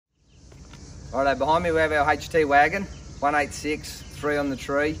Righto, behind me we have our HT Wagon, 186, 3 on the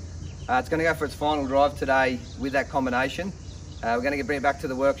tree. It's going to go for its final drive today with that combination. We're going to bring it back to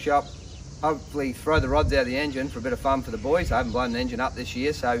the workshop, hopefully throw the rods out of the engine for a bit of fun for the boys. I haven't blown the engine up this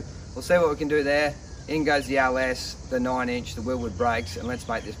year, so we'll see what we can do there. In goes the LS, the 9-inch, the Wilwood brakes, and let's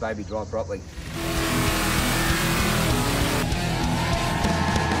make this baby drive properly.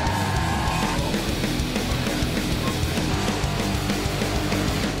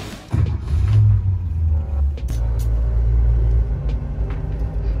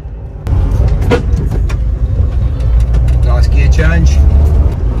 Nice gear change.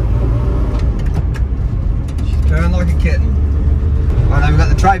 She's turned like a kitten. Right, we've got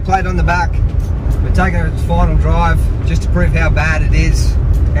the tray plate on the back. We're taking it to its final drive just to prove how bad it is,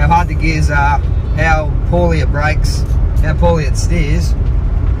 how hard the gears are, how poorly it brakes, how poorly it steers.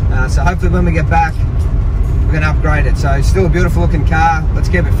 So hopefully when we get back, we're going to upgrade it. So it's still a beautiful looking car. Let's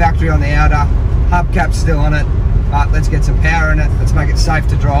keep it factory on the outer. Hubcap's still on it, but let's get some power in it. Let's make it safe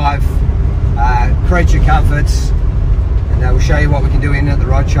to drive, creature comforts, and we'll show you what we can do in at the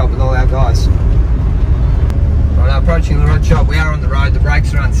rod shop with all our guys. Right, now approaching the rod shop, we are on the road. The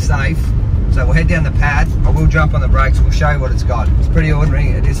brakes are unsafe. So we'll head down the pad. I will jump on the brakes. We'll show you what it's got. It's pretty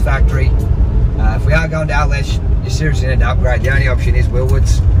ordinary. It is factory. If we are going to LS, you seriously need to upgrade. The only option is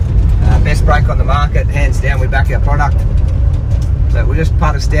Wilwood's. Best brake on the market, hands down. We back our product. So we'll just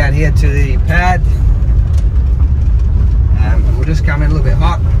putt us down here to the pad. And we'll just come in a little bit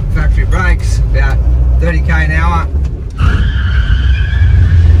hot. Factory brakes, about 30k an hour.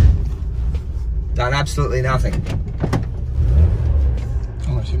 Done absolutely nothing.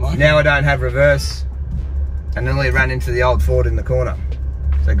 Now I don't have reverse, and nearly ran into the old Ford in the corner.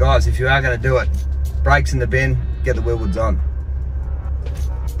 So guys, if you are going to do it, brakes in the bin, get the Wilwoods on.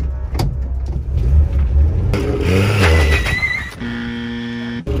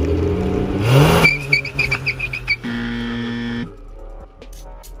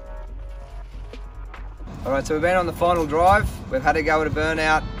 Alright, so we've been on the final drive. We've had to go with a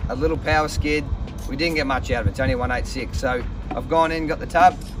burnout, a little power skid. We didn't get much out of it, it's only 186. So I've gone in, got the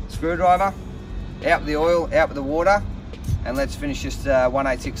tub, screwdriver, out with the oil, out with the water, and let's finish this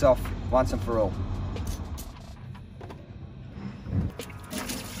 186 off once and for all.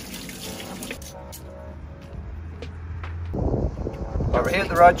 Over here at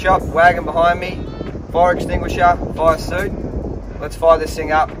the rod shop, Wagon behind me, fire extinguisher, fire suit. Let's fire this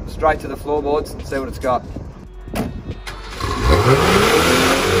thing up straight to the floorboards and see what it's got.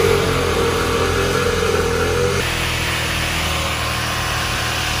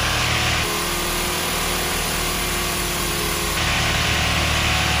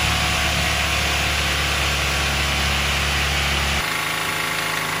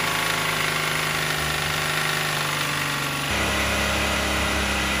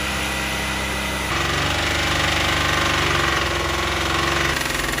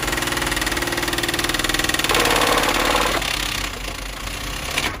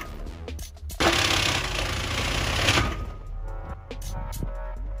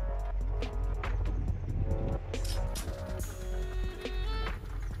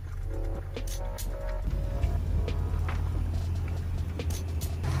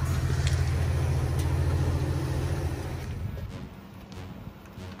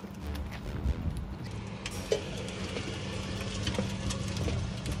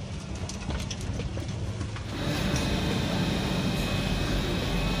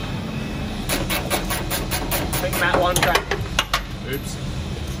 Matt one track. Oops.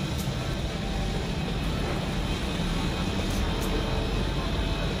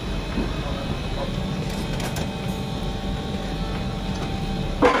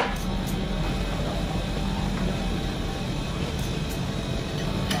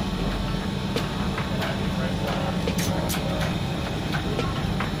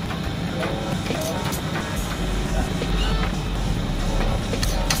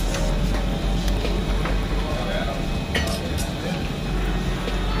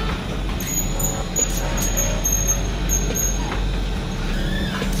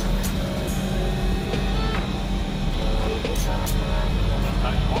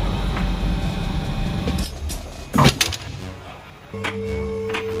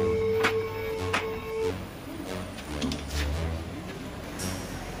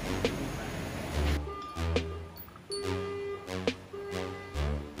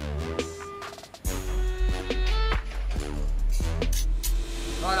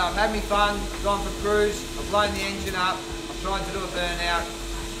 Right, I've had me fun, gone for a cruise, I've blown the engine up, I've tried to do a burnout.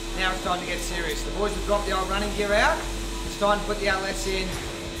 Now it's time to get serious. The boys have dropped the old running gear out. It's time to put the outlets in,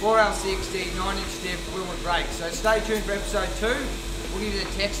 4L60, 9-inch diff, Wilwood brakes. So stay tuned for episode 2. We'll give you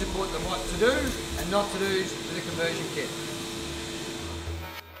the text of what to do and not to do with the conversion kit.